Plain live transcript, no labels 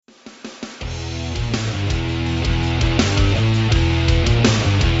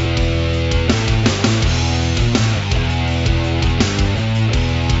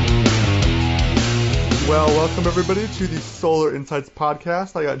Welcome, everybody, to the Solar Insights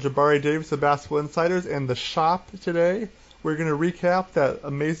podcast. I got Jabari Davis of Basketball Insiders and The Shop today. We're going to recap that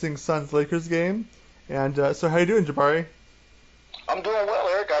amazing Suns-Lakers game. And so how you doing, Jabari? I'm doing well,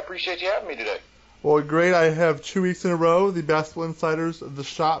 Eric. I appreciate you having me today. Well, great. I have 2 weeks in a row, the Basketball Insiders, The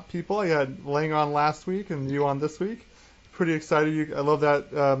Shop people. I had Lang on last week and you on this week. Pretty excited. I love that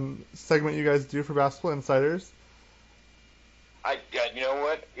segment you guys do for Basketball Insiders. You know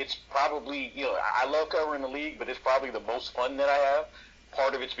what? It's probably, I love covering the league, but it's probably the most fun that I have.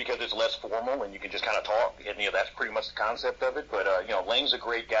 Part of it's because it's less formal and you can just kind of talk, and that's pretty much the concept of it. But Lang's a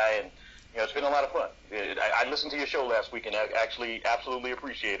great guy, and it's been a lot of fun. I listened to your show last week and I actually absolutely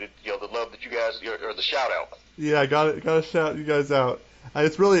appreciated the love that you guys, or the shout out. Yeah, I got to shout you guys out.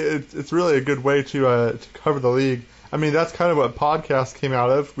 It's really a good way to cover the league. I mean, that's kind of what podcasts came out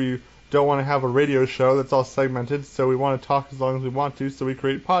of. We don't want to have a radio show that's all segmented, so we want to talk as long as we want to, so we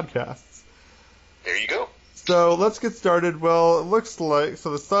create podcasts. There you go. So let's get started. Well, it looks like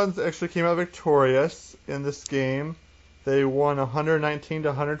the Suns actually came out victorious in this game. They won 119 to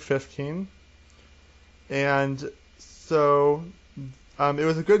 115, and so it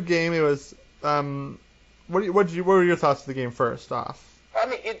was a good game. It was what were your thoughts of the game first off? I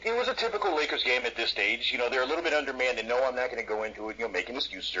mean, it was a typical Lakers game at this stage. They're a little bit undermanned, and no, I'm not going to go into it, making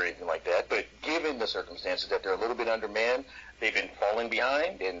excuses or anything like that. But given the circumstances that they're a little bit undermanned, they've been falling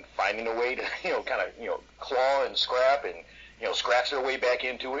behind and finding a way to, claw and scrap and, scratch their way back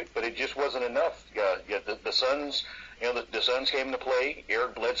into it. But it just wasn't enough. The Suns, the Suns came to play.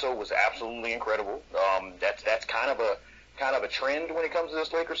 Eric Bledsoe was absolutely incredible. That's kind of a trend when it comes to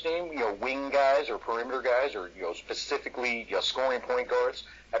this Lakers team. Wing guys or perimeter guys or specifically scoring point guards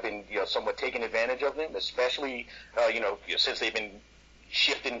have been somewhat taking advantage of them, especially since they've been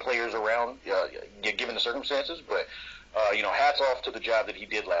shifting players around given the circumstances. But hats off to the job that he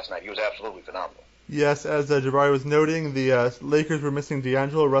did last night. He was absolutely phenomenal. Yes, as Jabari was noting, the Lakers were missing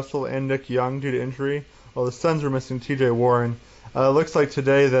D'Angelo Russell and Nick Young due to injury, while the Suns were missing T.J. Warren. Looks like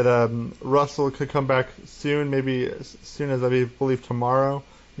today that Russell could come back soon, maybe as soon as I believe tomorrow.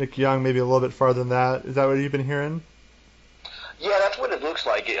 Nick Young maybe a little bit farther than that. Is that what you've been hearing? Yeah, that's what it looks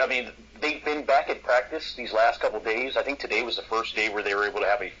like. I mean, they've been back at practice these last couple of days. I think today was the first day where they were able to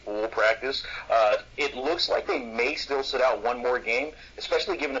have a full practice. It looks like they may still sit out one more game,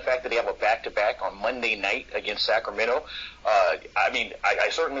 especially given the fact that they have a back-to-back on Monday night against Sacramento. I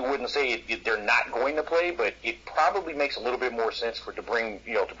certainly wouldn't say they're not going to play, but it probably makes a little bit more sense to bring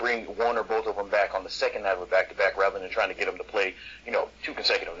one or both of them back on the second night of a back-to-back rather than trying to get them to play 2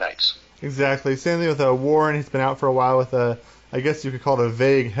 consecutive nights. Exactly. Same thing with Warren. He's been out for a while with I guess you could call it a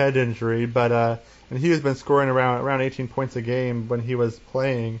vague head injury, but and he has been scoring around 18 points a game when he was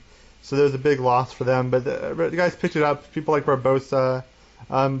playing, so there was a big loss for them. But the guys picked it up. People like Barbosa.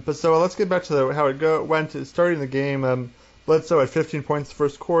 But so let's get back to how it went. Starting the game, Bledsoe had 15 points the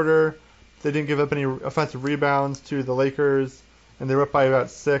first quarter. They didn't give up any offensive rebounds to the Lakers, and they were up by about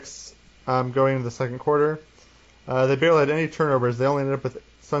 6 going into the second quarter. They barely had any turnovers. They only ended up with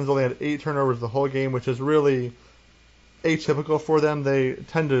Suns only had 8 turnovers the whole game, which is really atypical for them. They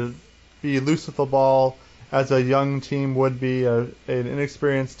tend to be loose with the ball, as a young team would be, an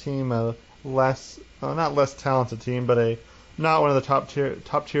inexperienced team, a not less talented team, but not one of the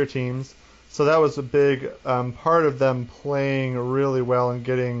top tier teams. So that was a big part of them playing really well and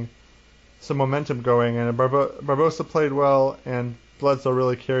getting some momentum going. And Barbosa played well, and Bledsoe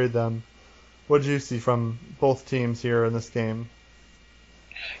really carried them. What did you see from both teams here in this game?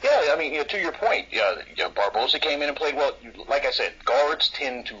 Yeah, I mean, to your point, Barbosa came in and played well. Like I said, guards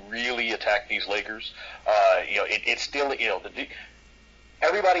tend to really attack these Lakers. It's still,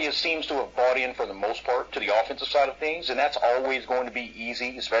 everybody seems to have bought in for the most part to the offensive side of things, and that's always going to be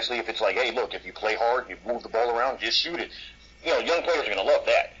easy, especially if it's like, hey, look, if you play hard, you move the ball around, just shoot it. Young players are going to love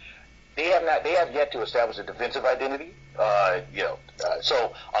that. They have yet to establish a defensive identity.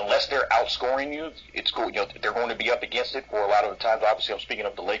 So unless they're outscoring you, it's cool. They're going to be up against it for a lot of the times. Obviously, I'm speaking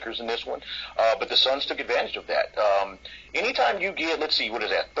of the Lakers in this one, but the Suns took advantage of that. Anytime you get,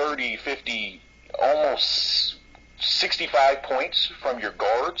 30, 50, almost 65 points from your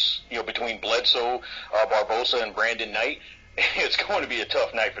guards, between Bledsoe, Barbosa, and Brandon Knight, it's going to be a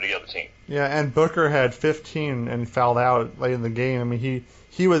tough night for the other team. Yeah, and Booker had 15 and fouled out late in the game. I mean,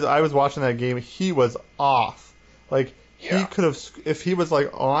 I was watching that game. He was off. He could have, if he was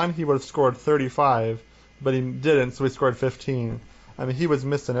on, he would have scored 35, but he didn't, so he scored 15. I mean, he was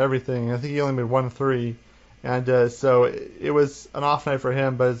missing everything. I think he only made 1 3, and so it was an off night for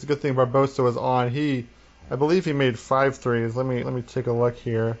him. But it's a good thing Barbosa was on. I believe he made 5 threes. Let me take a look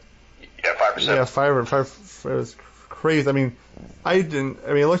here. Yeah, 5%. Yeah, 5. It was crazy. I mean, I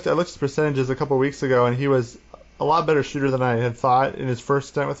looked at his percentages a couple weeks ago, and he was a lot better shooter than I had thought in his first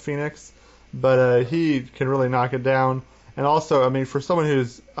stint with Phoenix. But he can really knock it down. And also, I mean, for someone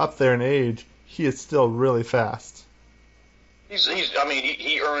who's up there in age, he is still really fast.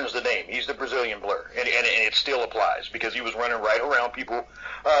 He earns the name. He's the Brazilian Blur, and it still applies because he was running right around people.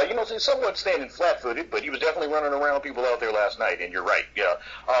 Somewhat standing flat-footed, but he was definitely running around people out there last night. And you're right, yeah.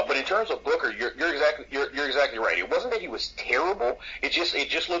 But in terms of Booker, you're exactly right. It wasn't that he was terrible. It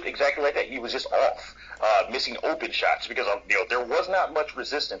just looked exactly like that. He was just off, missing open shots because there was not much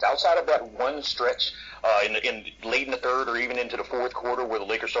resistance outside of that one stretch in late in the third or even into the fourth quarter where the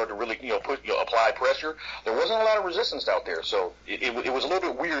Lakers started to really apply pressure. There wasn't a lot of resistance out there, so it was a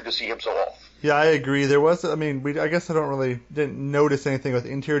little bit weird to see him so off. Yeah, I agree. There was, I guess I didn't notice anything with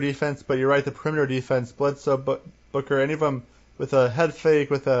interior defense, but you're right, the perimeter defense, Bledsoe, Booker, any of them with a head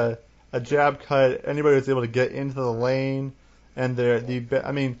fake, with a jab cut, anybody was able to get into the lane, and there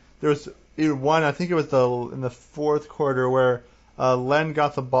was even one, I think it was in the fourth quarter where Len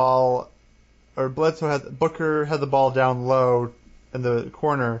got the ball, or Booker had the ball down low in the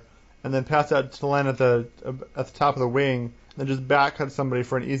corner, and then passed out to Len at the top of the wing, and then just back cut somebody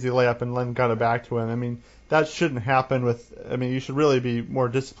for an easy layup, and Len got it back to him. I mean, that shouldn't happen you should really be more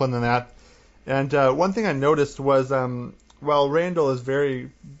disciplined than that. And one thing I noticed was, while Randall is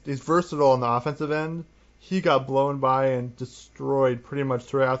he's versatile on the offensive end, he got blown by and destroyed pretty much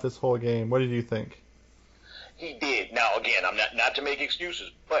throughout this whole game. What did you think? He did. Now, again, I'm not to make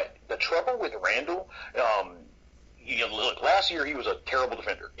excuses, but the trouble with Randall, look, last year he was a terrible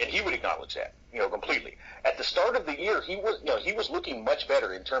defender, and he would acknowledge that, completely. At the start of the year, he was looking much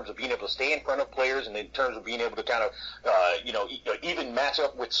better in terms of being able to stay in front of players and in terms of being able to kind of, even match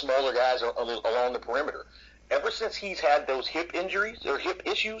up with smaller guys along the perimeter. Ever since he's had those hip injuries or hip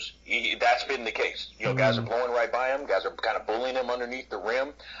issues, that's been the case. Guys are blowing right by him. Guys are kind of bullying him underneath the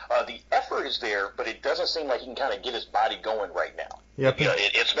rim. The effort is there, but it doesn't seem like he can kind of get his body going right now. Yep.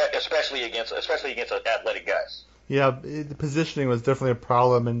 Especially against athletic guys. Yeah, the positioning was definitely a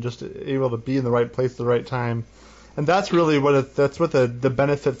problem, and just able to be in the right place at the right time. And that's really what the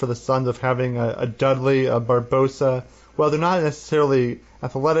benefit for the Suns of having a Dudley, a Barbosa. Well, they're not necessarily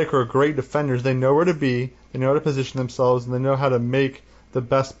athletic or great defenders. They know where to be, they know how to position themselves, and they know how to make the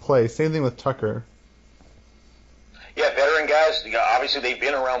best play. Same thing with Tucker. Yeah, veteran guys. Obviously, they've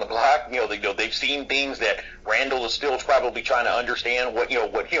been around the block. They've seen things that Randall is still probably trying to understand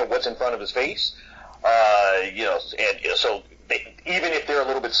what's in front of his face. So even if they're a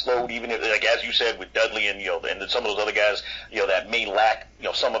little bit slowed, even if, like as you said, with Dudley and and some of those other guys, that may lack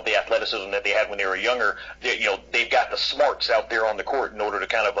some of the athleticism that they had when they were younger, they've got the smarts out there on the court in order to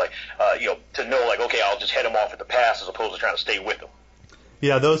kind of to know okay, I'll just head them off at the pass as opposed to trying to stay with them.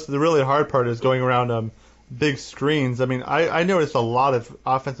 Yeah, the really hard part is going around big screens. I mean, I noticed a lot of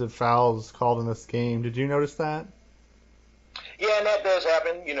offensive fouls called in this game. Did you notice that? Yeah, and that does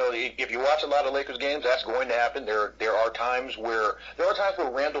happen. If you watch a lot of Lakers games, that's going to happen. There are times where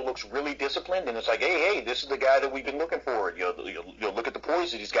Randall looks really disciplined, and it's like, hey, this is the guy that we've been looking for. Look at the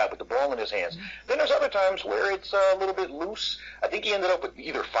poise that he's got with the ball in his hands. Then there's other times where it's a little bit loose. I think he ended up with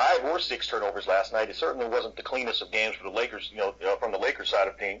either 5 or 6 turnovers last night. It certainly wasn't the cleanest of games for the Lakers, from the Lakers side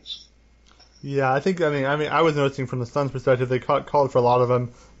of things. Yeah, I was noticing from the Suns' perspective, they called for a lot of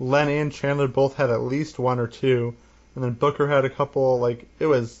them. Len and Chandler both had at least 1 or 2. And then Booker had a couple.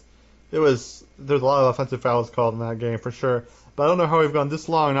 There's a lot of offensive fouls called in that game for sure. But I don't know how we've gone this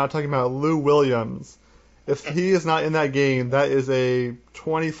long not talking about Lou Williams. If he is not in that game, that is a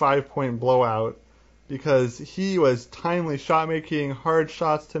 25-point blowout because he was timely shot making, hard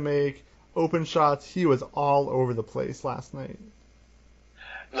shots to make, open shots. He was all over the place last night.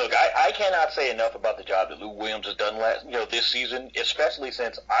 Look, I cannot say enough about the job that Lou Williams has done this season, especially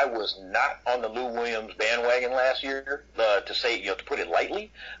since I was not on the Lou Williams bandwagon last year. To put it lightly,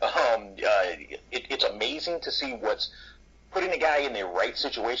 it's amazing to see what's putting a guy in the right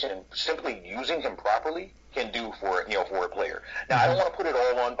situation and simply using him properly can do for a player. Now, I don't want to put it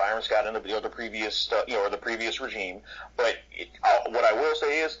all on Byron Scott and the previous regime, but what I will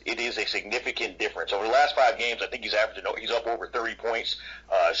say is it is a significant difference. Over the last 5 games, I think he's he's up over 30 points,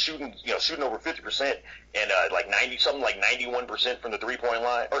 shooting over 50%, and 91% from the 3-point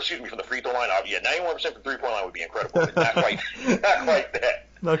line, or from the free throw line. 91% from the 3-point line would be incredible, but not quite that.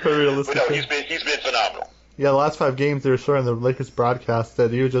 Not quite realistic. But no, he's been phenomenal. Yeah, the last 5 games they were showing the Lakers broadcast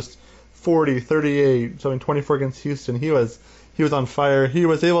that he was just 40, 38, 24 against Houston. He was on fire. He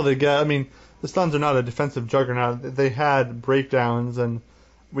was able to get. The Suns are not a defensive juggernaut. They had breakdowns, and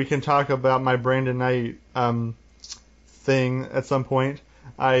we can talk about my Brandon Knight thing at some point.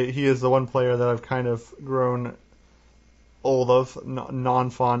 He is the one player that I've kind of grown old of,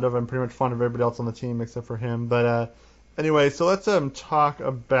 non-fond of. I'm pretty much fond of everybody else on the team except for him. But anyway, so let's talk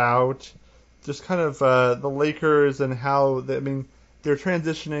about just kind of the Lakers and how I mean they're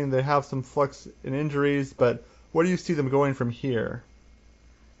transitioning. They have some flux in injuries, but where do you see them going from here?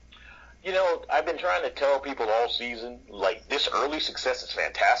 I've been trying to tell people all season, like, this early success is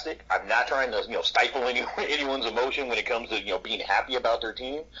fantastic. I'm not trying to, stifle anyone's emotion when it comes to, being happy about their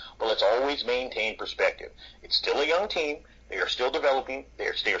team, but let's always maintain perspective. It's still a young team. They are still developing.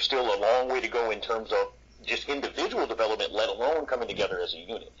 They're still a long way to go in terms of just individual development, let alone coming together as a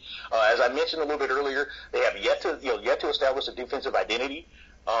unit. As I mentioned a little bit earlier, they have yet to establish a defensive identity.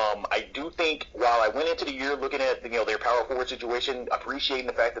 I do think while I went into the year looking at their power forward situation, appreciating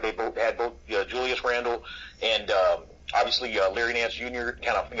the fact that they had both Julius Randle and obviously Larry Nance Jr.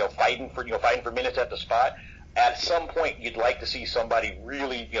 kind of fighting for minutes at the spot. At some point, you'd like to see somebody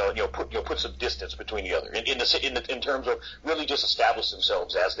really put some distance between the other in terms of really just establish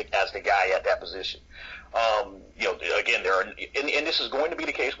themselves as the guy at that position. Again, and this is going to be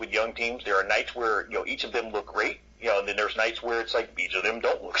the case with young teams. There are nights where each of them look great. And then there's nights where it's like each of them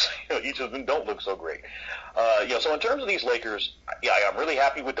don't look so great. So in terms of these Lakers, I'm really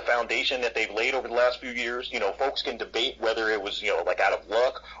happy with the foundation that they've laid over the last few years. Folks can debate whether it was like out of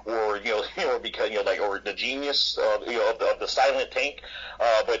luck or because or the genius of the silent tank.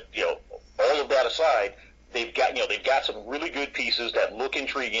 But all of that aside, they've got some really good pieces that look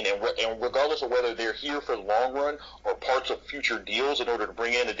intriguing, and regardless of whether they're here for the long run or parts of future deals in order to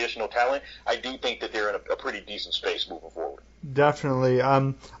bring in additional talent, I do think that they're in a pretty decent space moving forward. Definitely.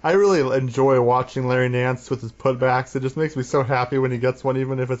 I really enjoy watching Larry Nance with his putbacks. It just makes me so happy when he gets one,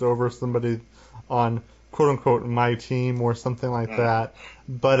 even if it's over somebody on quote unquote my team or something like that.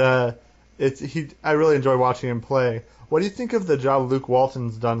 But I really enjoy watching him play. What do you think of the job Luke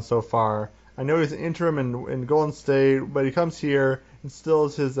Walton's done so far? I know he's an interim in Golden State, but he comes here,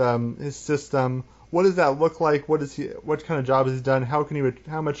 instills his system. What does that look like? What kind of job has he done? How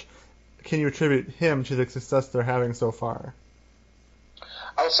much can you attribute him to the success they're having so far?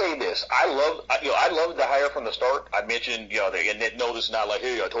 I'll say this: I love the hire from the start. I mentioned, and no, this is not like,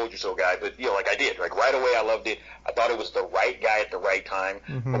 hey, I told you so, guy, but like I did, like right away, I loved it. I thought it was the right guy at the right time.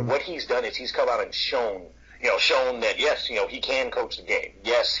 Mm-hmm. But what he's done is he's come out and shown that yes, he can coach the game.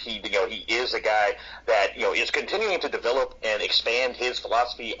 Yes, he is a guy that is continuing to develop and expand his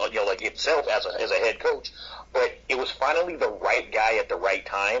philosophy, like himself as a head coach. But it was finally the right guy at the right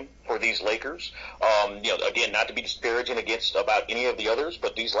time for these Lakers. Again, not to be disparaging about any of the others,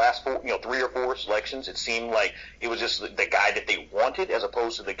 but these last 3 or 4 selections, it seemed like it was just the guy that they wanted, as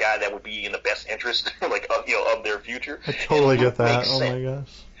opposed to the guy that would be in the best interest, of their future. I totally get that. Oh my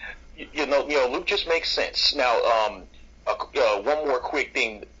gosh. Luke just makes sense. Now, one more quick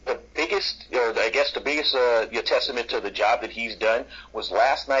thing. The biggest testament to the job that he's done was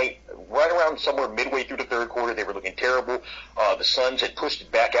last night, right around somewhere midway through the third quarter. They were looking terrible. The Suns had pushed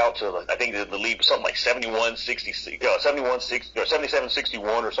it back out to, I think the lead was something like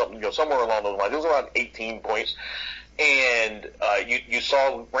 77-61 or something, somewhere along those lines. It was around 18 points. And you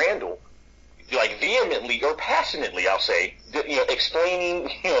saw Randall, like vehemently or passionately, I'll say, explaining,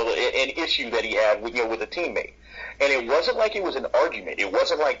 an issue that he had with a teammate. And it wasn't like it was an argument. It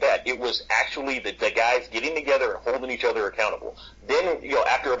wasn't like that. It was actually the guys getting together and holding each other accountable. Then,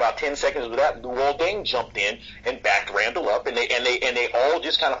 after about 10 seconds of that, Luol Deng jumped in and backed Randall up, and they all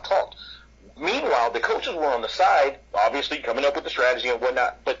just kind of talked. Meanwhile, the coaches were on the side, obviously coming up with the strategy and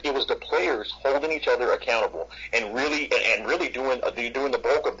whatnot, but it was the players holding each other accountable and really doing the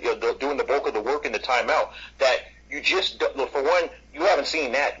bulk of the work in the timeout. That you just, for one, you haven't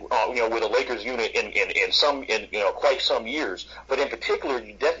seen that with a Lakers unit in quite some years. But in particular,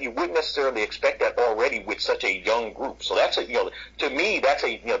 you wouldn't necessarily expect that already with such a young group. So that's to me that's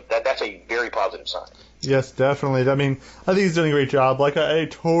a very positive sign. Yes, definitely. I mean, I think he's doing a great job. Like, I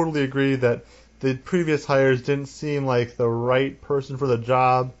totally agree that the previous hires didn't seem like the right person for the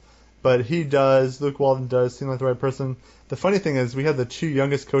job, but he does. Luke Walton does seem like the right person. The funny thing is, we had the 2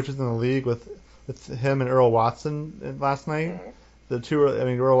 youngest coaches in the league with him and Earl Watson last night. The two,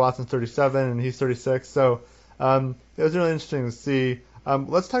 Earl Watson's 37 and he's 36, so it was really interesting to see.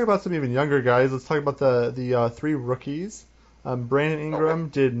 Let's talk about some even younger guys. Let's talk about the 3 rookies. Brandon Ingram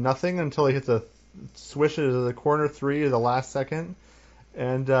did nothing until he hit the swish it to the corner 3 at the last second.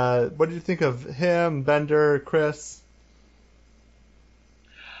 And what did you think of him, Bender, Chris?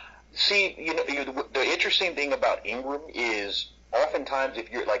 See, the interesting thing about Ingram is oftentimes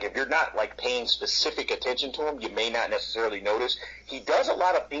if you're not like paying specific attention to him, you may not necessarily notice. He does a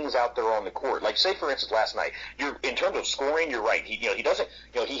lot of things out there on the court. Like say for instance last night, in terms of scoring, you're right. He doesn't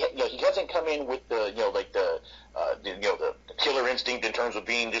come in with the killer instinct in terms of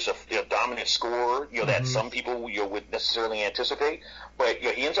being just a dominant scorer, that some people would necessarily anticipate. But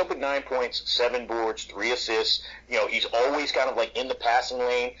he ends up with 9 points, 7 boards, 3 assists. He's always kind of like in the passing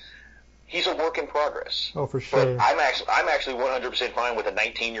lane. He's a work in progress. Oh, for sure. But I'm actually 100% fine with a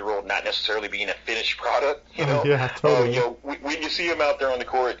 19-year-old not necessarily being a finished product. Yeah, totally. When you see him out there on the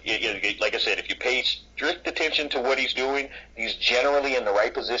court, like I said, if you pay strict attention to what he's doing, he's generally in the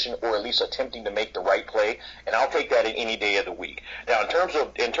right position or at least attempting to make the right play, and I'll take that any day of the week. Now, in terms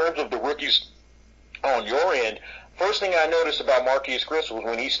of the rookies on your end. First thing I noticed about Marquese Chriss was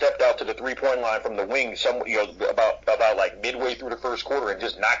when he stepped out to the three-point line from the wing, about like midway through the first quarter, and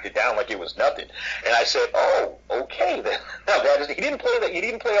just knocked it down like it was nothing. And I said, "Oh, okay then." He didn't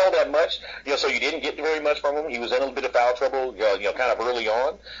play all that much, so you didn't get very much from him. He was in a little bit of foul trouble, kind of early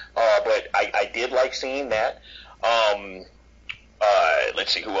on, but I did like seeing that.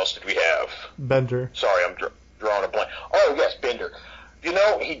 Let's see, who else did we have? Bender. Sorry, I'm drawing a blank. Oh yes, Bender. He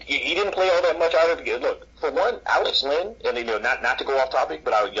didn't play all that much out of it. Look, for one, Alex Len, and not to go off topic,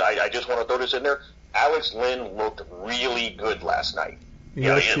 but I just want to throw this in there. Alex Len looked really good last night.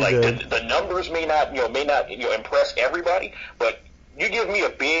 Yes, the numbers may not impress everybody, but you give me a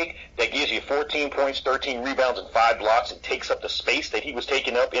big that gives you 14 points, 13 rebounds, and 5 blocks, and takes up the space that he was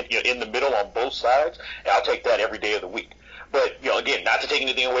taking up in the middle on both sides, and I'll take that every day of the week. But, again, not to take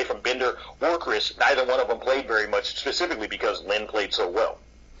anything away from Bender or Chriss, neither one of them played very much, specifically because Len played so well.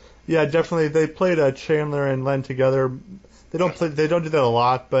 Yeah, definitely. They played Chandler and Len together. They don't do that a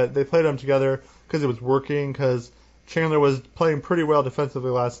lot, but they played them together because it was working, because Chandler was playing pretty well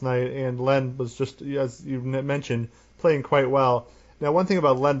defensively last night, and Len was just, as you mentioned, playing quite well. Now, one thing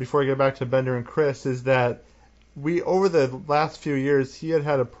about Len, before I get back to Bender and Chriss, is that over the last few years, he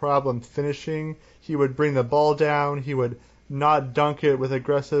had a problem finishing. He would bring the ball down. He would not dunk it with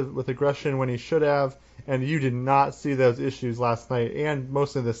aggression when he should have, and you did not see those issues last night and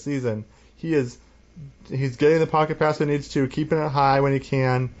most of the season. He's getting the pocket pass when he needs to, keeping it high when he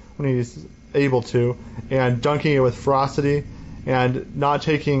can, when he's able to, and dunking it with ferocity, and not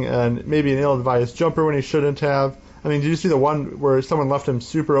taking maybe an ill-advised jumper when he shouldn't have. I mean, did you see the one where someone left him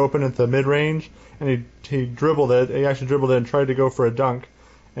super open at the mid-range, and he dribbled it, he actually dribbled it and tried to go for a dunk,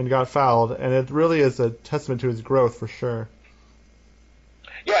 and got fouled, and it really is a testament to his growth for sure.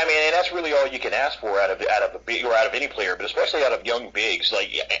 Yeah, I mean, and that's really all you can ask for out of a big or out of any player, but especially out of young bigs. Like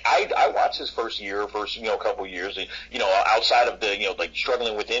I watched his first couple years, and outside of the like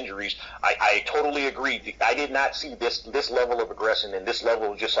struggling with injuries, I totally agree. I did not see this level of aggression and this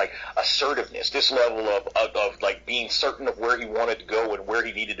level of just like assertiveness, this level of like being certain of where he wanted to go and where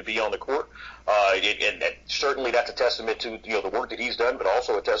he needed to be on the court. And certainly that's a testament to the work that he's done, but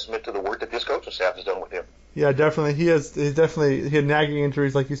also a testament to the work that this coaching staff has done with him. Yeah, definitely. He had nagging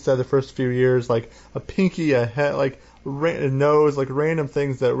injuries, like you said, the first few years, like a pinky, a head, like a nose, like random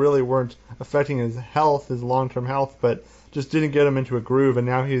things that really weren't affecting his health, his long-term health, but just didn't get him into a groove. And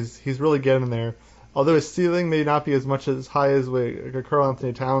now he's really getting there. Although his ceiling may not be as high as Karl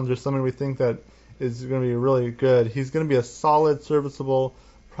Anthony Towns or someone we think that is going to be really good, he's going to be a solid, serviceable,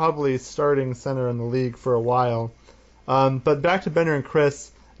 probably starting center in the league for a while. But back to Bender and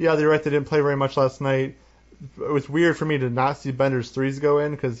Chriss. Yeah, you're right. They didn't play very much last night. It was weird for me to not see Bender's threes go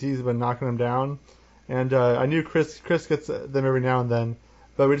in because he's been knocking them down. And I knew Chriss gets them every now and then.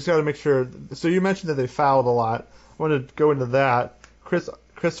 But we just got to make sure. So you mentioned that they fouled a lot. I want to go into that.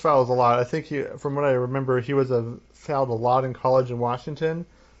 Chriss fouls a lot. I think from what I remember, he was fouled a lot in college in Washington.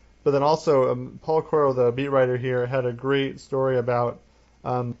 But then also, Paul Coyle, the beat writer here, had a great story about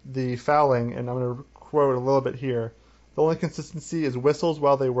the fouling, and I'm going to quote a little bit here. The only consistency is whistles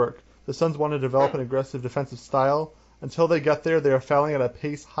while they work. The Suns want to develop an aggressive defensive style. Until they get there, they are fouling at a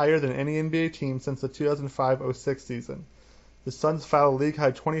pace higher than any NBA team since the 2005-06 season. The Suns foul a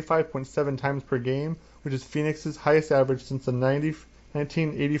league-high 25.7 times per game, which is Phoenix's highest average since the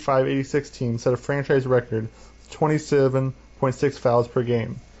 1985-86 team set a franchise record of 27.6 fouls per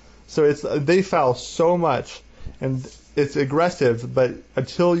game. So they foul so much, and it's aggressive, but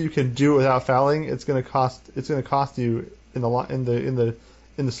until you can do it without fouling, it's going to cost you in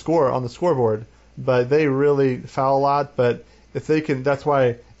the score on the scoreboard. But they really foul a lot. But if they can, that's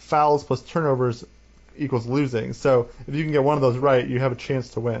why fouls plus turnovers equals losing. So if you can get one of those right, you have a chance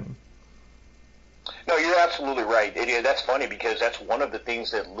to win. No, you're absolutely right. That's funny because that's one of the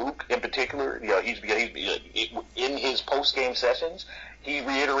things that Luke, in particular, he's in his post-game sessions, He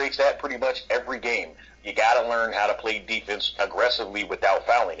reiterates that pretty much every game. You got to learn how to play defense aggressively without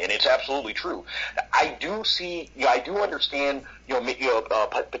fouling, and it's absolutely true. I do see, I do understand,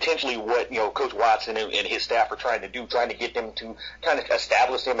 potentially what Coach Watson and his staff are trying to do, trying to get them to kind of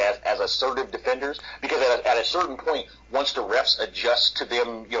establish them as assertive defenders. Because at a certain point, once the refs adjust to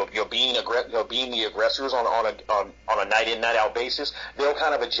them, being the aggressors on a night in night out basis, they'll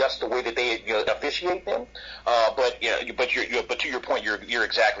kind of adjust the way that they officiate them. But to your point, you're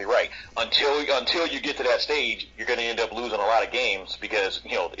exactly right. Until you get to that stage, you're going to end up losing a lot of games because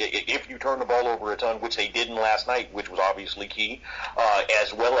if you turn the ball over a ton, which they didn't last night, which was obviously key,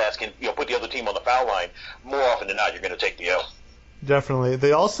 as well as can put the other team on the foul line, more often than not, you're going to take the L. Definitely.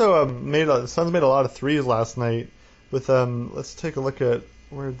 They also the Suns made a lot of threes last night. With let's take a look at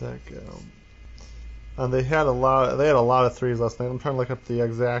where'd that go. They had a lot of threes last night. I'm trying to look up the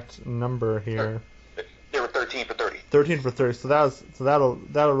exact number here. They were 13 for 30. 13 for 30. So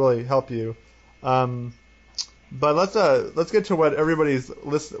that'll really help you. But let's get to what everybody's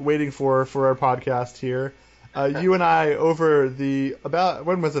waiting for our podcast here. You and I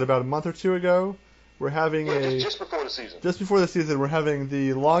when was it, about a month or two ago? We're having just before the season. Just before the season, we're having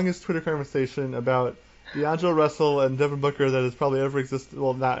the longest Twitter conversation about D'Angelo Russell and Devin Booker that has probably ever existed.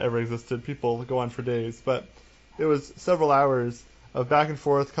 Well, not ever existed. People go on for days, but it was several hours of back and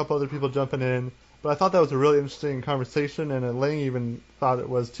forth. A couple other people jumping in, but I thought that was a really interesting conversation, and Lang even thought it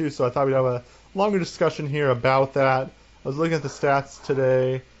was too. So I thought we'd have a longer discussion here about that. I was looking at the stats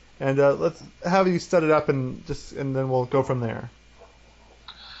today, and let's have you set it up and then we'll go from there.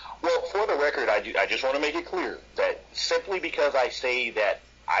 Well, for the record, I just want to make it clear that simply because I say that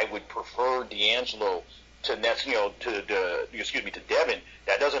I would prefer D'Angelo to Devin,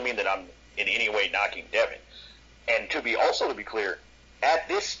 that doesn't mean that I'm in any way knocking Devin. And to be clear, at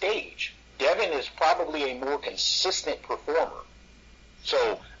this stage, Devin is probably a more consistent performer.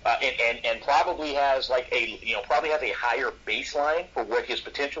 So and probably has a higher baseline for what his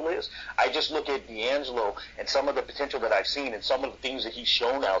potential is. I just look at D'Angelo and some of the potential that I've seen and some of the things that he's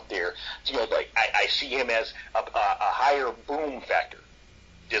shown out there. I see him as a higher boom factor.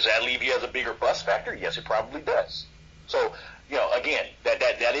 Does that leave you as a bigger bust factor? Yes, it probably does. So, again,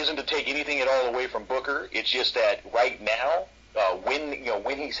 that isn't to take anything at all away from Booker. It's just that right now,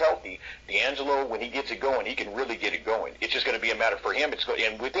 when he's healthy, D'Angelo, when he gets it going, he can really get it going. It's just going to be a matter for him.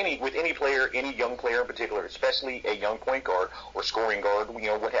 And with any player, any young player in particular, especially a young point guard or scoring guard,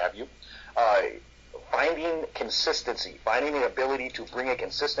 what have you, finding consistency, finding the ability to bring a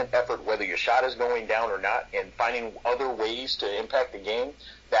consistent effort, whether your shot is going down or not, and finding other ways to impact the game,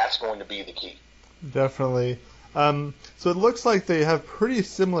 that's going to be the key. Definitely. So it looks like they have pretty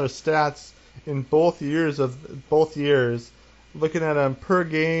similar stats in both years. Looking at them per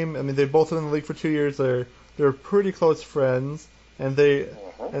game, I mean, they've both been in the league for 2 years. They're pretty close friends, and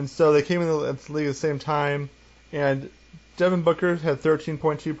so they came in the league at the same time. And Devin Booker had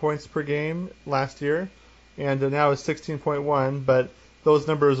 13.2 points per game last year, and now is 16.1. But those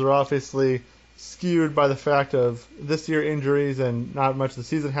numbers are obviously skewed by the fact of this year injuries and not much of the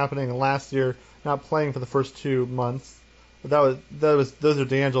season happening, and last year not playing for the first 2 months. But those are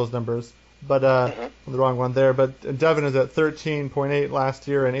D'Angelo's numbers, but the wrong one there. But Devin is at 13.8 last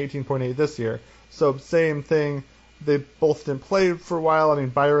year and 18.8 this year. So same thing. They both didn't play for a while. I mean,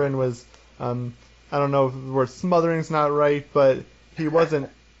 Byron was, I don't know if the word smothering's not right, but he wasn't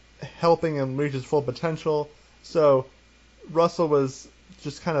helping him reach his full potential. So Russell was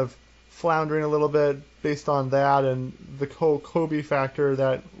just kind of floundering a little bit based on that and the Kobe factor,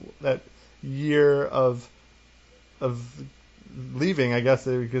 that year of leaving, I guess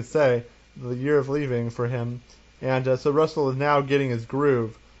we could say, the year of leaving for him. And so Russell is now getting his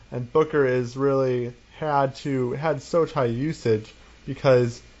groove, and Booker is really had such high usage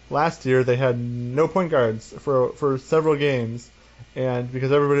because last year they had no point guards for several games, and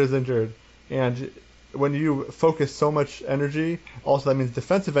because everybody was injured. And when you focus so much energy, also that means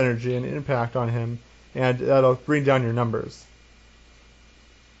defensive energy and impact on him, and that'll bring down your numbers.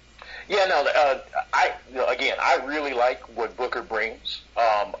 Yeah, no, I really like what Booker brings.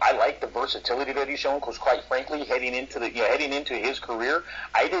 I like the versatility that he's shown because, quite frankly, heading into his career,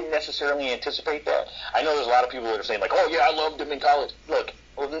 I didn't necessarily anticipate that. I know there's a lot of people that are saying like, "Oh yeah, I loved him in college." Look,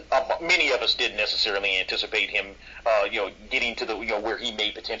 many of us didn't necessarily anticipate him, getting to the where he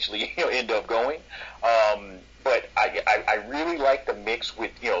may potentially end up going. But I really like the mix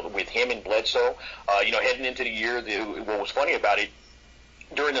with him and Bledsoe. Heading into the year, what was funny about it.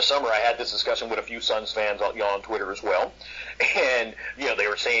 During the summer, I had this discussion with a few Suns fans on Twitter as well, and they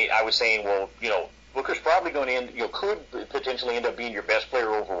were saying, I was saying, well, Booker's probably going to could potentially end up being your best player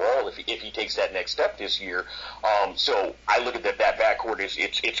overall if he takes that next step this year. So I look at that backcourt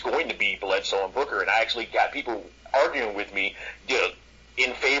it's going to be Bledsoe and Booker, and I actually got people arguing with me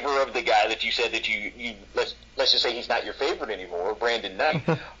in favor of the guy that you said that you let's just say he's not your favorite anymore, Brandon Knight.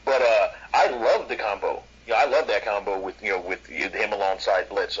 But I love the combo. I love that combo with him alongside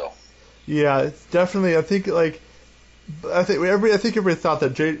Bledsoe. Yeah, it's definitely. I think everybody thought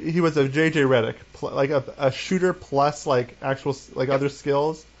that he was a JJ Redick, like a shooter plus like actual like other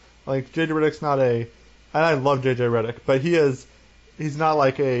skills. Like JJ Redick's not and I love JJ Redick, but he's not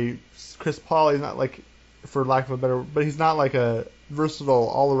like a Chris Paul. He's not like, for lack of a better, but he's not like a versatile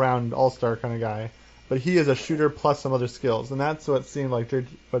all around all-star kind of guy. But he is a shooter plus some other skills, and that's what it seemed like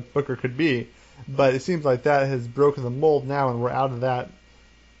what Booker could be. But it seems like that has broken the mold now, and we're out of that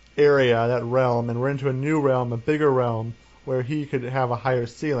area, that realm, and we're into a new realm, a bigger realm, where he could have a higher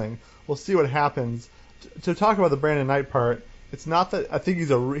ceiling. We'll see what happens. To talk about the Brandon Knight part, it's not that I think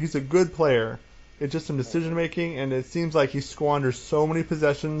he's a good player. It's just some decision making, and it seems like he squanders so many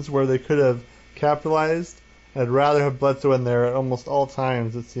possessions where they could have capitalized. I'd rather have Bledsoe in there at almost all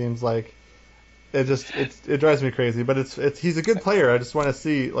times. It seems like it drives me crazy, but he's a good player. I just want to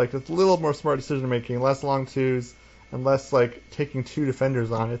see like a little more smart decision making, less long twos, and less like taking two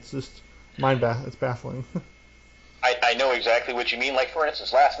defenders on. It's just it's baffling. I know exactly what you mean. Like, for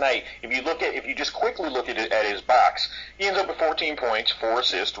instance, last night, if you just quickly look at his box, he ends up with 14 points, 4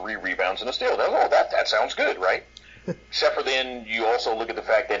 assists, 3 rebounds, and a steal. That sounds good, right? Except for then you also look at the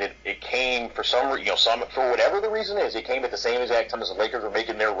fact that it came for for whatever the reason is, it came at the same exact time as the Lakers were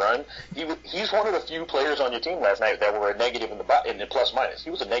making their run. He's one of the few players on your team last night that were a negative in the plus minus.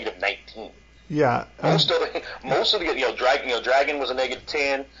 He was a negative 19. Yeah. Most of the Dragon was a negative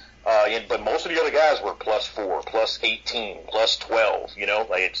 10. But most of the other guys were plus 4, plus 18, plus 12.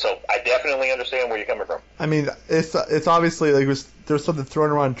 So I definitely understand where you're coming from. I mean, it's obviously like there was something thrown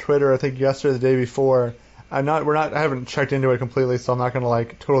around Twitter, I think yesterday or the day before. I haven't checked into it completely, so I'm not going to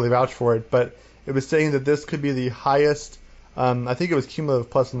like totally vouch for it. But it was saying that this could be the highest, I think it was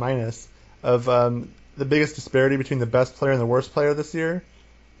cumulative plus and minus of the biggest disparity between the best player and the worst player this year.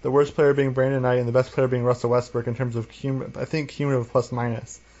 The worst player being Brandon Knight and the best player being Russell Westbrook in terms of cumulative plus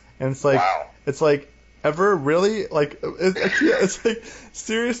minus. And it's like, wow. It's like, ever really? Like, it's like,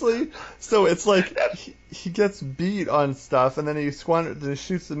 seriously? So it's like, he gets beat on stuff, and then he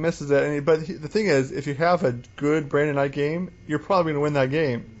shoots and misses it. But the thing is, if you have a good Brandon Knight game, you're probably going to win that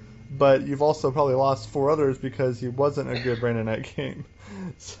game. But you've also probably lost 4 others because he wasn't a good Brandon Knight game.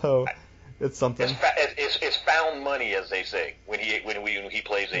 So it's something. It's found money, as they say, when he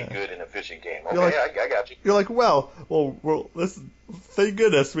plays a good and efficient game. Okay, I got you. You're like, well, thank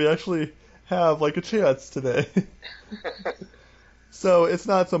goodness we actually have like a chance today. So it's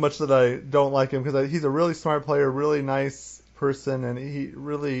not so much that I don't like him, because he's a really smart player, really nice person, and he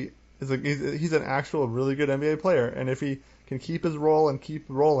really is he's an actual really good NBA player. And if he can keep his role and keep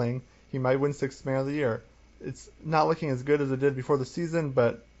rolling, he might win 6th Man of the Year. It's not looking as good as it did before the season,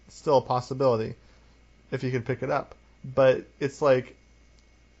 but still a possibility if he could pick it up. But it's like,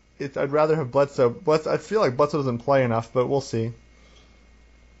 I'd rather have Bledsoe. I feel like Bledsoe doesn't play enough, but we'll see.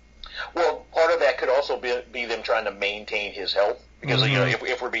 Well, part of that could also be them trying to maintain his health, because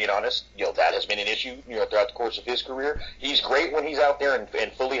if we're being honest, that has been an issue throughout the course of his career. He's great when he's out there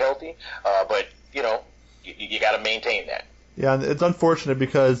and fully healthy, but you got to maintain that. Yeah, and it's unfortunate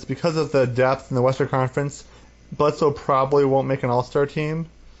because of the depth in the Western Conference, Bledsoe probably won't make an All-Star team,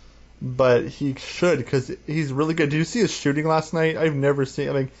 but he should, because he's really good. Did you see his shooting last night? I've never seen.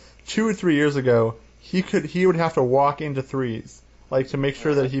 I mean, 2 or 3 years ago, he would have to walk into threes, like, to make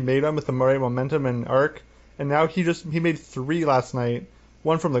sure that he made them with the right momentum and arc. And now he made 3 last night,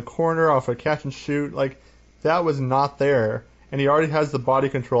 one from the corner off a catch and shoot. Like, that was not there, and he already has the body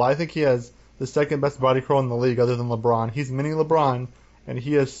control. I think he has the second best body control in the league, other than LeBron. He's mini LeBron, and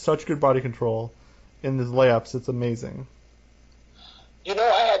he has such good body control in his layups. It's amazing.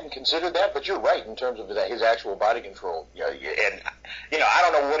 I hadn't considered that, but you're right in terms of his actual body control. And I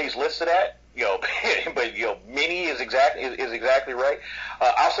don't know what he's listed at. But mini is exactly right.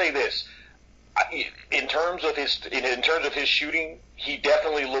 I'll say this: in terms of his shooting, he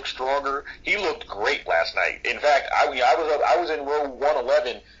definitely looked stronger. He looked great last night. In fact, I was in row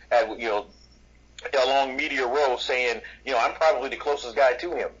 111 at along Meteor Row, saying, I'm probably the closest guy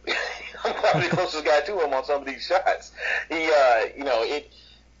to him. I'm probably the closest guy to him on some of these shots.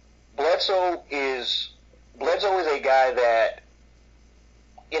 Bledsoe is a guy that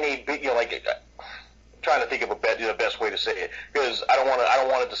in a big, trying to think of the best way to say it, because I don't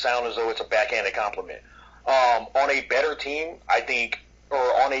want it to sound as though it's a backhanded compliment. On a better team, I think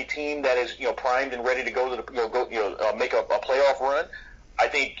or on a team that is primed and ready to go to the make a playoff run, I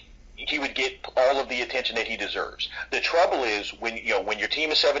think he would get all of the attention that he deserves. The trouble is when your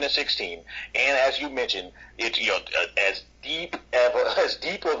team is 7-16, and as you mentioned, it's as deep of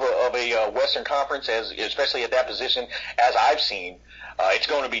a Western Conference as especially at that position as I've seen. It's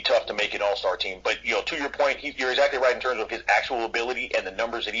going to be tough to make an all-star team. But to your point, you're exactly right in terms of his actual ability and the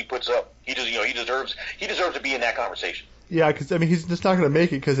numbers that he puts up. He deserves to be in that conversation. Yeah, because he's just not going to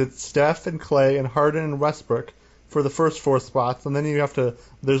make it because it's Steph and Clay and Harden and Westbrook for the first 4 spots, and then you have to.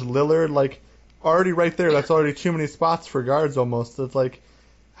 There's Lillard, already right there. That's already too many spots for guards almost. It's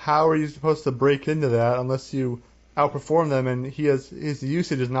how are you supposed to break into that unless you outperform them? And his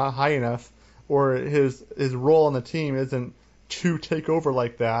usage is not high enough, or his role on the team isn't to take over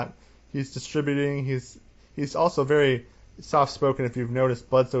like that. He's distributing. He's also very soft-spoken. If you've noticed,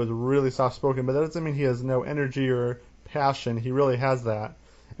 Bledsoe is really soft-spoken, but that doesn't mean he has no energy or passion. He really has that,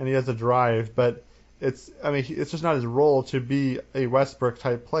 and he has a drive. But it's just not his role to be a Westbrook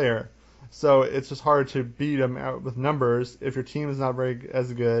type player. So it's just hard to beat him out with numbers if your team is not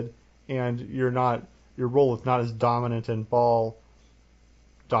as good and your role is not as dominant and ball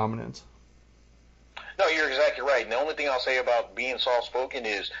dominant. No, you're exactly right. And the only thing I'll say about being soft-spoken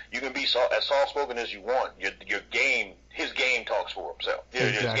is you can be as soft-spoken as you want. His game talks for himself.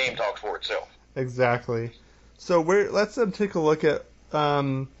 Exactly. His game talks for itself. Exactly. So let's take a look at.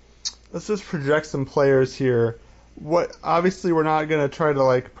 Let's just project some players here. Obviously we're not going to try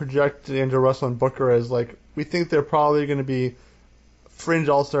to project D'Angelo Russell and Booker as we think they're probably going to be fringe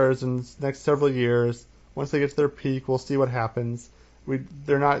all-stars in the next several years. Once they get to their peak, we'll see what happens.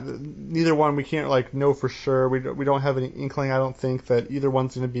 They're not neither one. We can't know for sure. We don't have any inkling. I don't think that either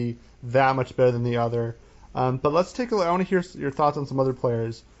one's going to be that much better than the other. But let's take a look. I want to hear your thoughts on some other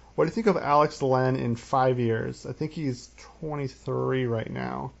players. What do you think of Alex Len in 5 years? I think he's 23 right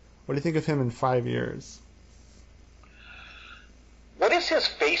now. What do you think of him in 5 years? What does his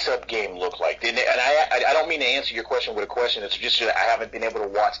face-up game look like? And I don't mean to answer your question with a question. It's just that I haven't been able to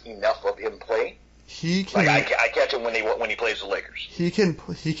watch enough of him play. He can. I catch him when he plays the Lakers. He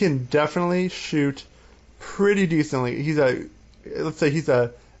can definitely shoot pretty decently. He's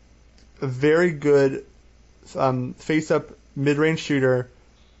a very good face-up mid-range shooter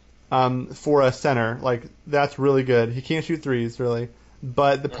for a center. That's really good. He can't shoot threes really,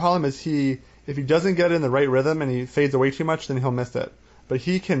 but the problem is if he doesn't get in the right rhythm and he fades away too much, then he'll miss it. But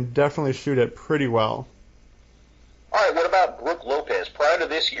he can definitely shoot it pretty well. All right, what about Brook Lopez? Prior to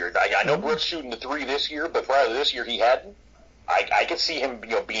this year, I know Brook's shooting the 3 this year, but prior to this year he hadn't. I could see him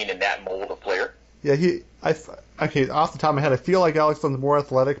being in that mold of player. Yeah, okay, off the top of my head, I feel like Alex Len's more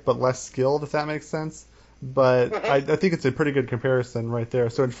athletic but less skilled, if that makes sense. But I think it's a pretty good comparison right there.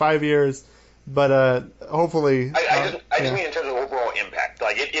 So in 5 years, but hopefully... I just mean in terms of overall impact.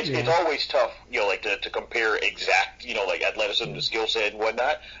 It's always tough, to compare exact, athleticism to skill set and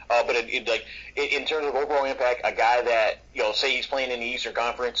whatnot. But in terms of overall impact, a guy that, say he's playing in the Eastern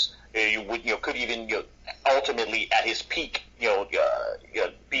Conference, could even, ultimately at his peak,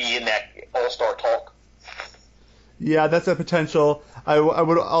 be in that all-star talk. Yeah, that's a potential. I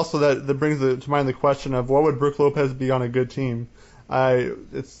would also that brings to mind the question of what would Brook Lopez be on a good team.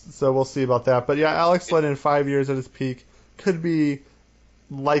 So we'll see about that. But yeah, Alex Len in 5 years at his peak could be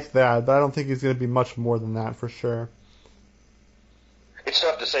like that, but I don't think he's going to be much more than that for sure. It's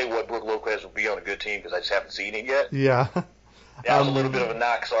tough to say what Brook Lopez will be on a good team because I just haven't seen it yet. Yeah. That was a little bit of a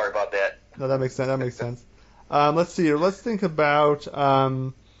knock. Sorry about that. No, that makes sense. Let's see here. Let's think about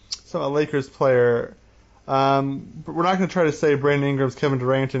a Lakers player. We're not going to try to say Brandon Ingram's Kevin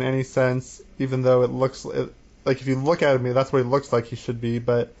Durant in any sense, even though it looks like if you look at him, that's what he looks like he should be,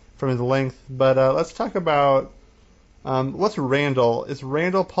 but from his length. But let's talk about what's Randall. Is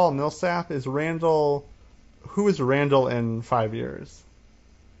Randall Paul Millsap? Who is Randall in 5 years?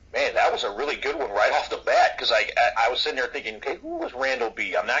 Man, that was a really good one right off the bat because I was sitting there thinking, okay, who was Randall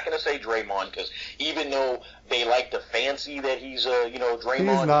B? I'm not going to say Draymond because even though they like to fancy that he's Draymond,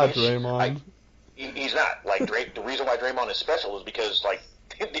 he's not Draymond. He's not. The reason why Draymond is special is because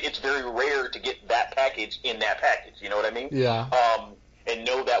it's very rare to get that package in that package. You know what I mean? Yeah. And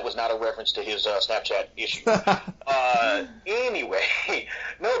no, that was not a reference to his Snapchat issue. Anyway,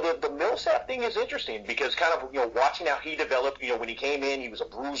 no, the Millsap thing is interesting because kind of watching how he developed. When he came in, he was a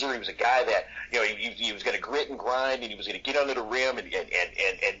bruiser. He was a guy that he was going to grit and grind, and he was going to get under the rim and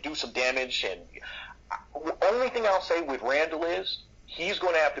do some damage. And the only thing I'll say with Randall is he's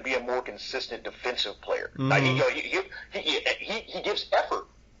going to have to be a more consistent defensive player. Mm-hmm. He gives effort,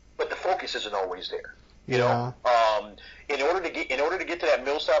 but the focus isn't always there. You Yeah. know, In order to get to that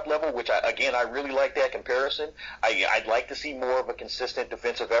Millsap level, which I really like that comparison. I'd like to see more of a consistent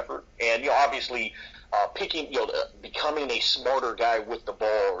defensive effort, and obviously becoming a smarter guy with the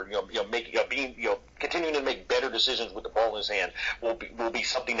ball, or continuing to make better decisions with the ball in his hand will be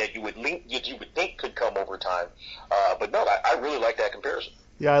something that you would think could come over time. But no, I really like that comparison.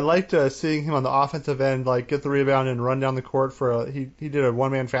 Yeah, I liked seeing him on the offensive end, like get the rebound and run down the court for he did a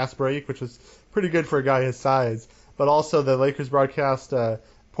one-man fast break, which was pretty good for a guy his size. But also the Lakers broadcast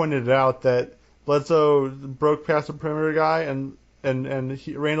pointed it out that Bledsoe broke past the perimeter guy, and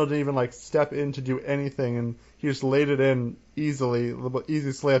Randall didn't even like step in to do anything, and he just laid it in easily, the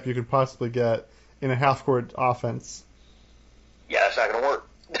easiest layup you could possibly get in a half-court offense. Yeah, that's not going to work.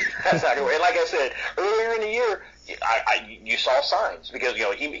 That's not going to work. And like I said earlier in the year, you saw signs, because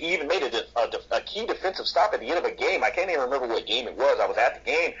he even made a key defensive stop at the end of a game. I can't even remember what game it was. I was at the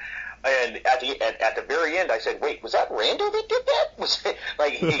game, and at the very end, I said, "Wait, was that Randall that did that?" Was it,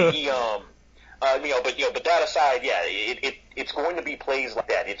 like but that aside, yeah, it's going to be plays like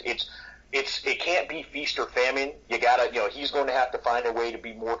that. It can't be feast or famine. You gotta, he's going to have to find a way to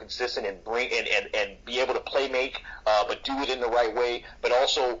be more consistent and and be able to play make, but do it in the right way, but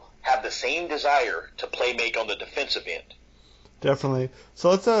also have the same desire to play make on the defensive end. Definitely. So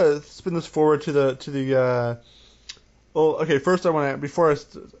let's spin this forward to the. Well, okay. First, I want to, before I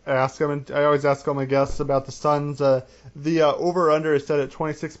ask them, I always ask all my guests about the Suns. The over/under is set at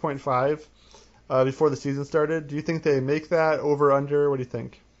 26.5 before the season started. Do you think they make that over/under? What do you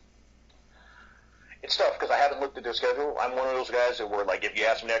think? It's tough because I haven't looked at their schedule. I'm one of those guys that were like, if you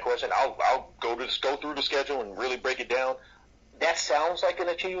ask me that question, I'll go through the schedule and really break it down. That sounds like an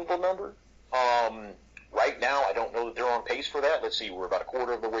achievable number. Right now, I don't know that they're on pace for that. Let's see, we're about a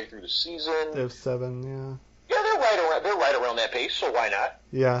quarter of the way through the season. They have 7, yeah. Yeah, they're right around that pace. So why not?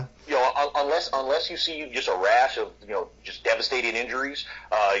 Yeah. Unless you see just a rash of just devastating injuries,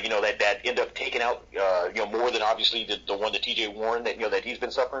 that end up taking out more than obviously the one that T.J. Warren that he's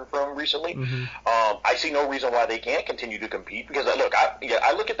been suffering from recently. Mm-hmm. I see no reason why they can't continue to compete, because I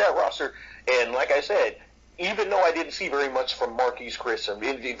look at that roster, and like I said, even though I didn't see very much from Marquise Chris and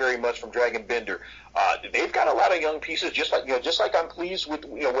very much from Dragan Bender, they've got a lot of young pieces. Just like I'm pleased with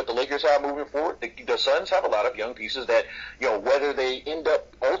what the Lakers have moving forward. The Suns have a lot of young pieces that whether they end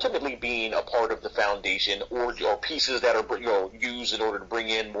up ultimately being a part of the foundation or pieces that are used in order to bring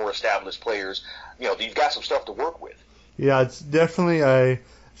in more established players. You've got some stuff to work with. Yeah, it's definitely a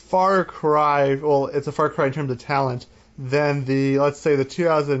far cry. Well, it's a far cry in terms of talent than let's say the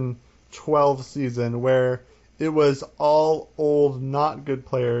 2012 season, where it was all old, not good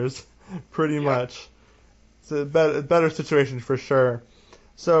players, pretty much. It's a better situation for sure.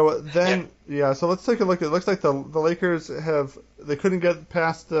 So then, so let's take a look. It looks like the Lakers they couldn't get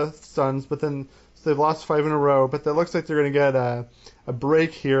past the Suns, but then so they've lost 5 in a row. But it looks like they're going to get a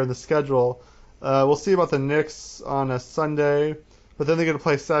break here in the schedule. We'll see about the Knicks on a Sunday, but then they're going to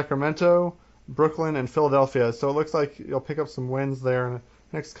play Sacramento, Brooklyn, and Philadelphia. So it looks like you'll pick up some wins there in the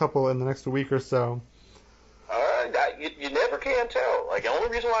next week or so. You never can tell. Like, the only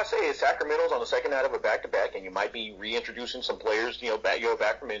reason why I say is Sacramento's on the second night of a back-to-back, and you might be reintroducing some players,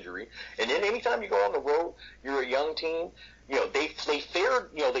 back from injury. And then anytime you go on the road, you're a young team.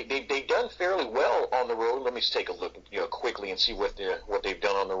 They've done fairly well on the road. Let me just take a look, quickly and see what they've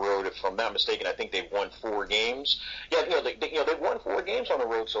done on the road. If I'm not mistaken, I think they've won 4 games. Yeah, they've won 4 games on the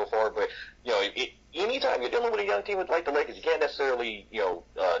road so far. But anytime you're dealing with a young team like the Lakers, you can't necessarily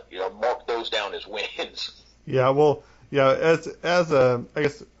mark those down as wins. Yeah, well, as I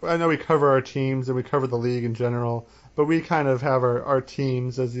guess I know we cover our teams and we cover the league in general, but we kind of have our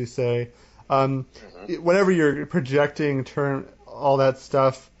teams, as you say. Whenever you're projecting all that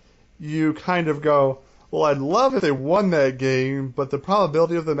stuff, you kind of go, well, I'd love if they won that game, but the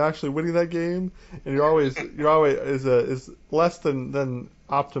probability of them actually winning that game, and you're always is less than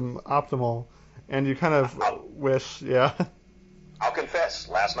optimal, and you kind of wish, yeah. I'll confess,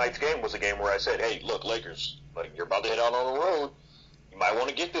 last night's game was a game where I said, hey, look, Lakers, you're about to head out on the road. You might want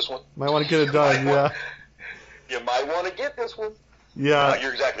to get this one. Might want to get it done, yeah. You might want to get this one. Yeah.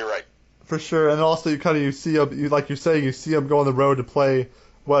 You're exactly right. For sure, and also you see them go on the road to play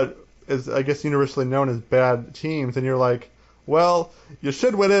what is, I guess, universally known as bad teams, and you're like, well, you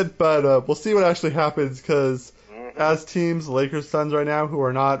should win it, but we'll see what actually happens, because as teams, Lakers, Suns right now, who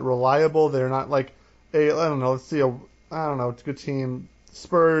are not reliable, they're not like it's a good team,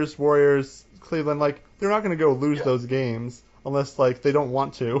 Spurs, Warriors, Cleveland, they're not going to go lose those games unless they don't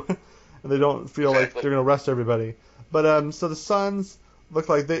want to, and they don't feel like they're going to rest everybody. But so the Suns look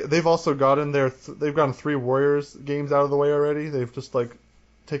like they've also gotten they've gotten 3 Warriors games out of the way already. They've just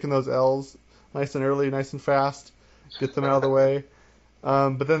taken those L's nice and early, nice and fast. get them out of the way.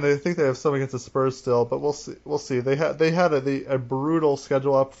 But then they think they have some against the Spurs still, but we'll see. We'll see. They had a brutal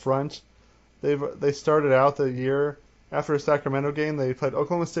schedule up front. They started out the year after a Sacramento game. They played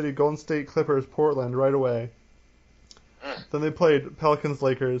Oklahoma City, Golden State, Clippers, Portland right away. Then they played Pelicans,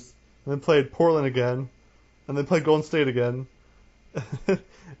 Lakers, and then played Portland again, and then played Golden State again, and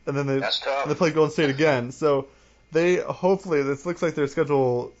then they played Golden State again. So they hopefully this looks like their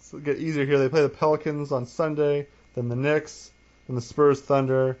schedule will get easier here. They play the Pelicans on Sunday, then the Knicks, then the Spurs,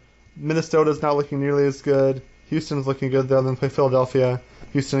 Thunder. Minnesota's not looking nearly as good. Houston's looking good though. Then play Philadelphia,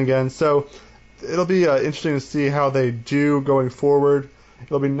 Houston again. So it'll be interesting to see how they do going forward.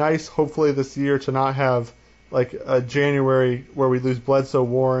 It'll be nice, hopefully, this year to not have like a January where we lose Bledsoe,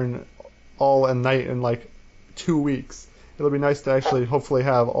 Warren, all at night in like 2 weeks. It'll be nice to actually hopefully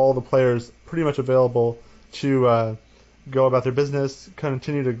have all the players pretty much available to go about their business,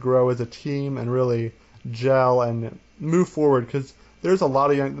 continue to grow as a team, and really gel and move forward. Because there's a lot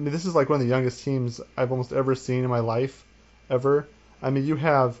of young. I mean, this is like one of the youngest teams I've almost ever seen in my life, ever. I mean,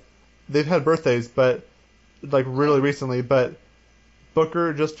 they've had birthdays, but like really recently. But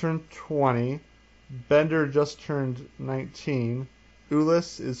Booker just turned 20. Bender just turned 19.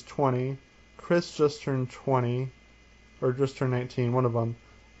 Ulis is 20. Chris just turned 20, or just turned 19, one of them.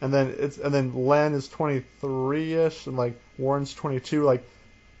 And then Len is 23ish, and like Warren's 22. Like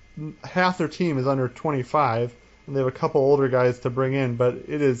half their team is under 25, and they have a couple older guys to bring in. But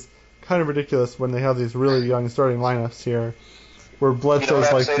it is kind of ridiculous when they have these really young starting lineups here, where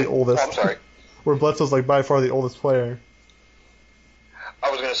Bledsoe's like the oldest. Oh, I'm sorry. Where Bledsoe's like by far the oldest player. I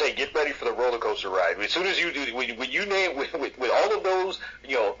was going to say, get ready for the roller coaster ride. As soon as you do, when you name with all of those,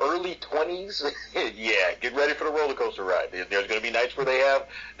 early 20s, yeah, get ready for the roller coaster ride. There's going to be nights where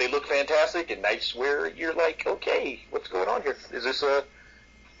they look fantastic, and nights where you're like, okay, what's going on here? Is this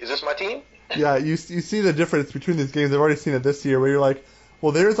my team? Yeah, you see the difference between these games. I've already seen it this year, where you're like,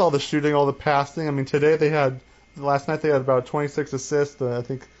 well, there's all the shooting, all the passing. I mean, last night they had about 26 assists. I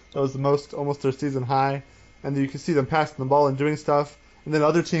think that was the most, almost their season high. And you can see them passing the ball and doing stuff. And then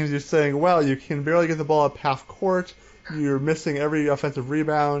other teams, you're saying, well, you can barely get the ball up half court. You're missing every offensive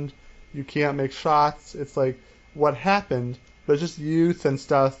rebound. You can't make shots. It's like, what happened? But just youth and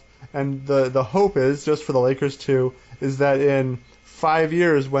stuff. And the hope is, just for the Lakers too, is that in 5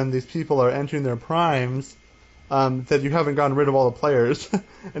 years when these people are entering their primes, that you haven't gotten rid of all the players.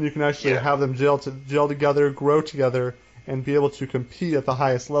 And you can actually have them gel together, grow together, and be able to compete at the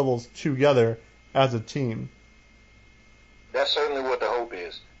highest levels together as a team. That's certainly what the hope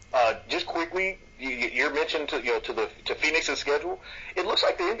is. Just quickly, your mention to Phoenix's schedule. It looks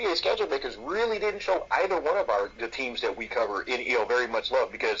like the NBA schedule makers really didn't show either one of the teams that we cover very much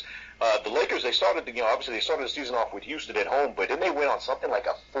love, because the Lakers, they started obviously they started the season off with Houston at home, but then they went on something like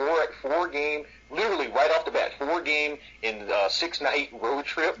a four game, literally right off the bat, 4-game in 6-night road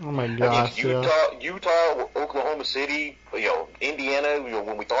trip. Oh my gosh! Against Utah, Oklahoma City, Indiana,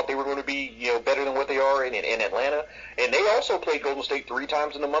 when we thought they were going to be better than what they are in Atlanta, and they also played Golden State 3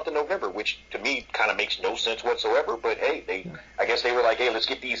 times in the month of November, which to me kind of makes no sense whatsoever. But hey, I guess they were like, hey, let's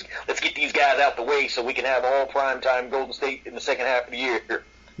get these guys out the way so we can have all primetime Golden State in the second half of the year.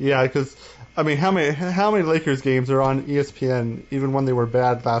 Yeah, because I mean, how many Lakers games are on ESPN even when they were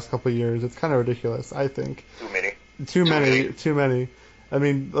bad last couple of years? It's kind of ridiculous, I think. Too many. I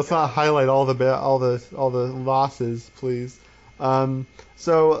mean, let's not highlight all the losses, please. Let's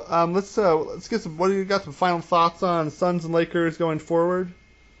get some. What do you got? Some final thoughts on Suns and Lakers going forward?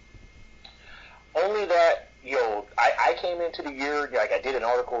 Only that I came into the year, like I did an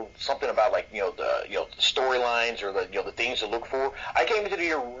article, something about the storylines or the things to look for. I came into the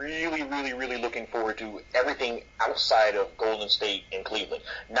year really, really, really looking forward to everything outside of Golden State and Cleveland.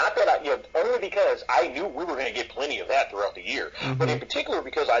 Not that only because I knew we were going to get plenty of that throughout the year, but in particular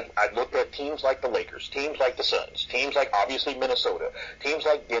because I looked at teams like the Lakers, teams like the Suns, teams like obviously Minnesota, teams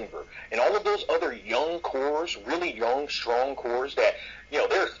like Denver, and all of those other young cores, really young, strong cores that.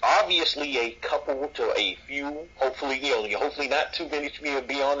 There's obviously a couple to a few, hopefully not too many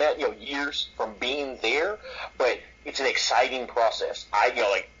beyond that, years from being there, but it's an exciting process. I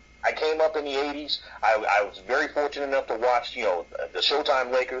came up in the 80s. I was very fortunate enough to watch, the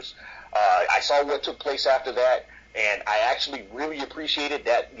Showtime Lakers. I saw what took place after that. And I actually really appreciated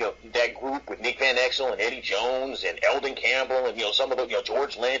that that group with Nick Van Exel and Eddie Jones and Eldon Campbell and some of the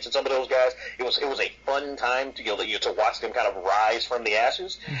George Lynch and some of those guys. It was a fun time to watch them kind of rise from the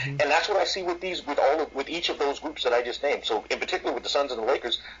ashes. And that's what I see with each of those groups that I just named. So in particular with the Suns and the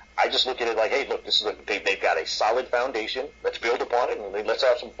Lakers, I just look at it like, hey, look, they've got a solid foundation. Let's build upon it and let's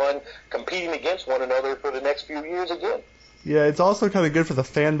have some fun competing against one another for the next few years again. Yeah, it's also kind of good for the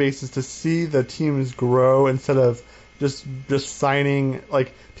fan bases to see the teams grow instead of just signing,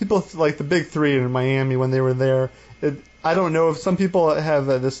 like, people like the big three in Miami when they were there. I don't know if some people have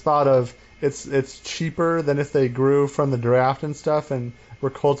this thought of it's cheaper than if they grew from the draft and stuff and were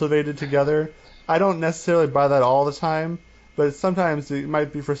cultivated together. I don't necessarily buy that all the time, but sometimes it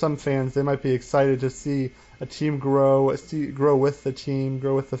might be, for some fans, they might be excited to see a team grow with the team,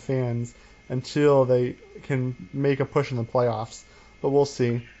 grow with the fans until they can make a push in the playoffs. But we'll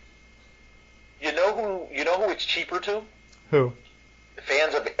see. You know who it's cheaper to? Who?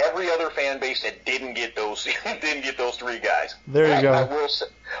 Fans of every other fan base that didn't get those three guys. There you go.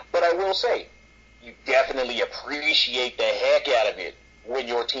 I will say, you definitely appreciate the heck out of it when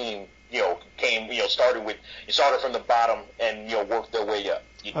your team, started from the bottom and worked their way up.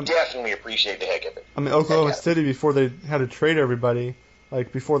 You definitely appreciate the heck of it. I mean, Oklahoma City, before they had to trade everybody,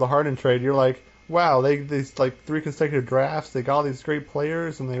 like before the Harden trade, you're like, wow, they like 3 consecutive drafts, they got all these great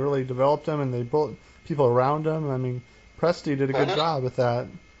players and they really developed them and they built people around them. I mean, Presti did a good job with that.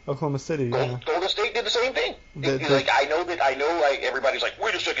 Oklahoma City, yeah. Golden State did the same thing. I know everybody's like,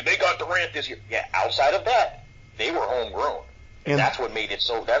 wait a second, they got Durant this year. Yeah, outside of that, they were homegrown. And that's what made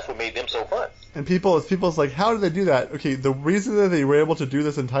them so fun. And people's like, how did they do that? Okay, the reason that they were able to do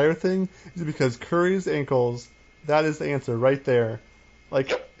this entire thing is because Curry's ankles. That is the answer right there. Like,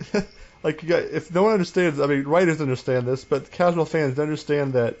 yep. Like, if no one understands, I mean, writers understand this, but casual fans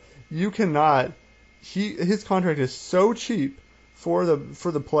understand that you cannot. His contract is so cheap for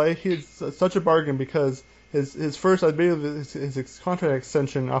the play. He's such a bargain because his first, I believe, his contract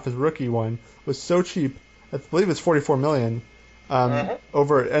extension off his rookie one was so cheap. I believe it's $44 million.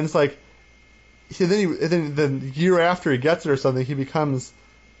 Over, and it's like, then the year after he gets it or something, he becomes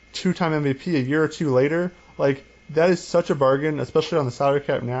 2-time MVP a year or two later. Like, that is such a bargain, especially on the salary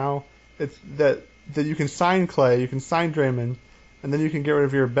cap now. It's that you can sign Clay, you can sign Draymond, and then you can get rid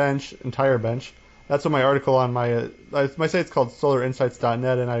of your entire bench. That's what my article on my site's called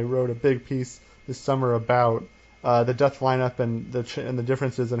SolarInsights.net, and I wrote a big piece this summer about the death lineup and the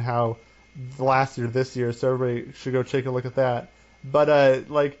differences in how last year, this year. So everybody should go take a look at that. But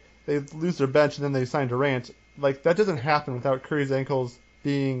like, they lose their bench and then they sign Durant. Like, that doesn't happen without Curry's ankles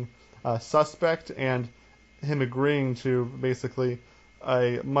being suspect and him agreeing to basically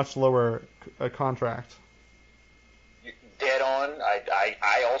a much lower contract. Dead on.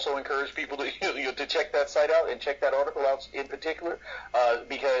 I also encourage people to check that site out and check that article out in particular,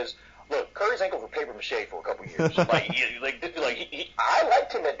 because look, Curry's ankles were paper mache for a couple of years. I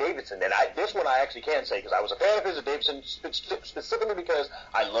liked him at Davidson, and this one I actually can say because I was a fan of his at Davidson specifically because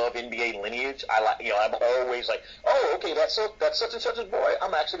I love NBA lineage. I'm always like, oh, okay, that's such and such's boy.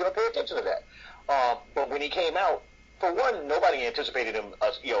 I'm actually going to pay attention to that. But when he came out, for one, nobody anticipated him,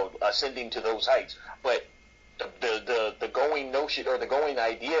 ascending to those heights, but the going notion or the going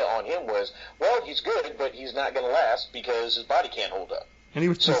idea on him was, well, he's good, but he's not going to last because his body can't hold up. And he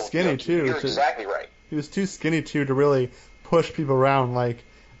was too skinny too. You're exactly right. He was too skinny too to really push people around. Like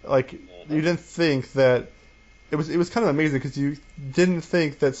you didn't think that it was kind of amazing because you didn't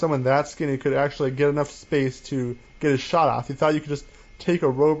think that someone that skinny could actually get enough space to get his shot off. You thought you could just take a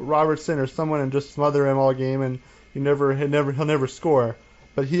Robertson or someone and just smother him all game, and he'll never score.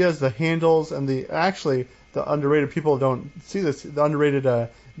 But he has the handles and the underrated, people don't see this, the underrated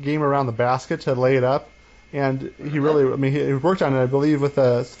game around the basket to lay it up. And he really, I mean, he worked on it, I believe, with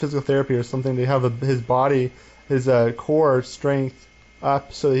physical therapy or something to have his body, his core strength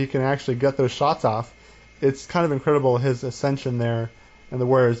up so that he can actually get those shots off. It's kind of incredible, his ascension there in the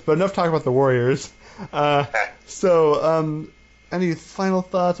Warriors. But enough talk about the Warriors. So, any final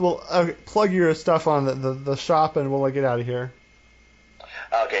thoughts? Well, plug your stuff on the shop and we'll get out of here.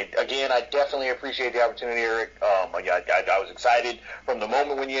 Okay, again, I definitely appreciate the opportunity, Eric. I was excited from the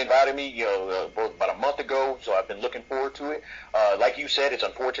moment when you invited me, about a month ago, so I've been looking forward to it. Like you said, it's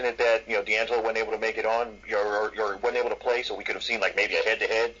unfortunate that, D'Angelo wasn't able to make it on, or wasn't able to play, so we could have seen, maybe a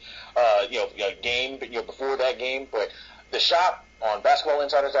head-to-head, game, before that game. But the shop on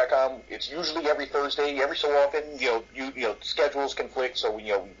BasketballInsiders.com, it's usually every Thursday. Every so often, schedules conflict, so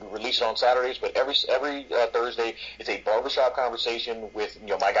we release it on Saturdays. But every Thursday, it's a barbershop conversation with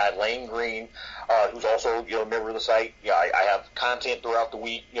my guy Lane Green, who's also a member of the site. I have content throughout the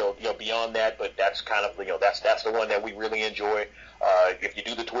week, beyond that, but that's kind of that's the one that we really enjoy. If you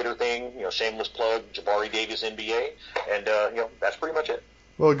do the Twitter thing, shameless plug, Jabari Davis NBA, and that's pretty much it.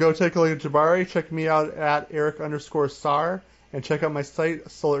 Well, go take a look at Jabari. Check me out at Eric_Sar. And check out my site,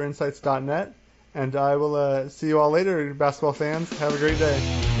 SolarInsights.net. And I will see you all later, basketball fans. Have a great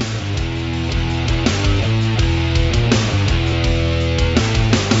day.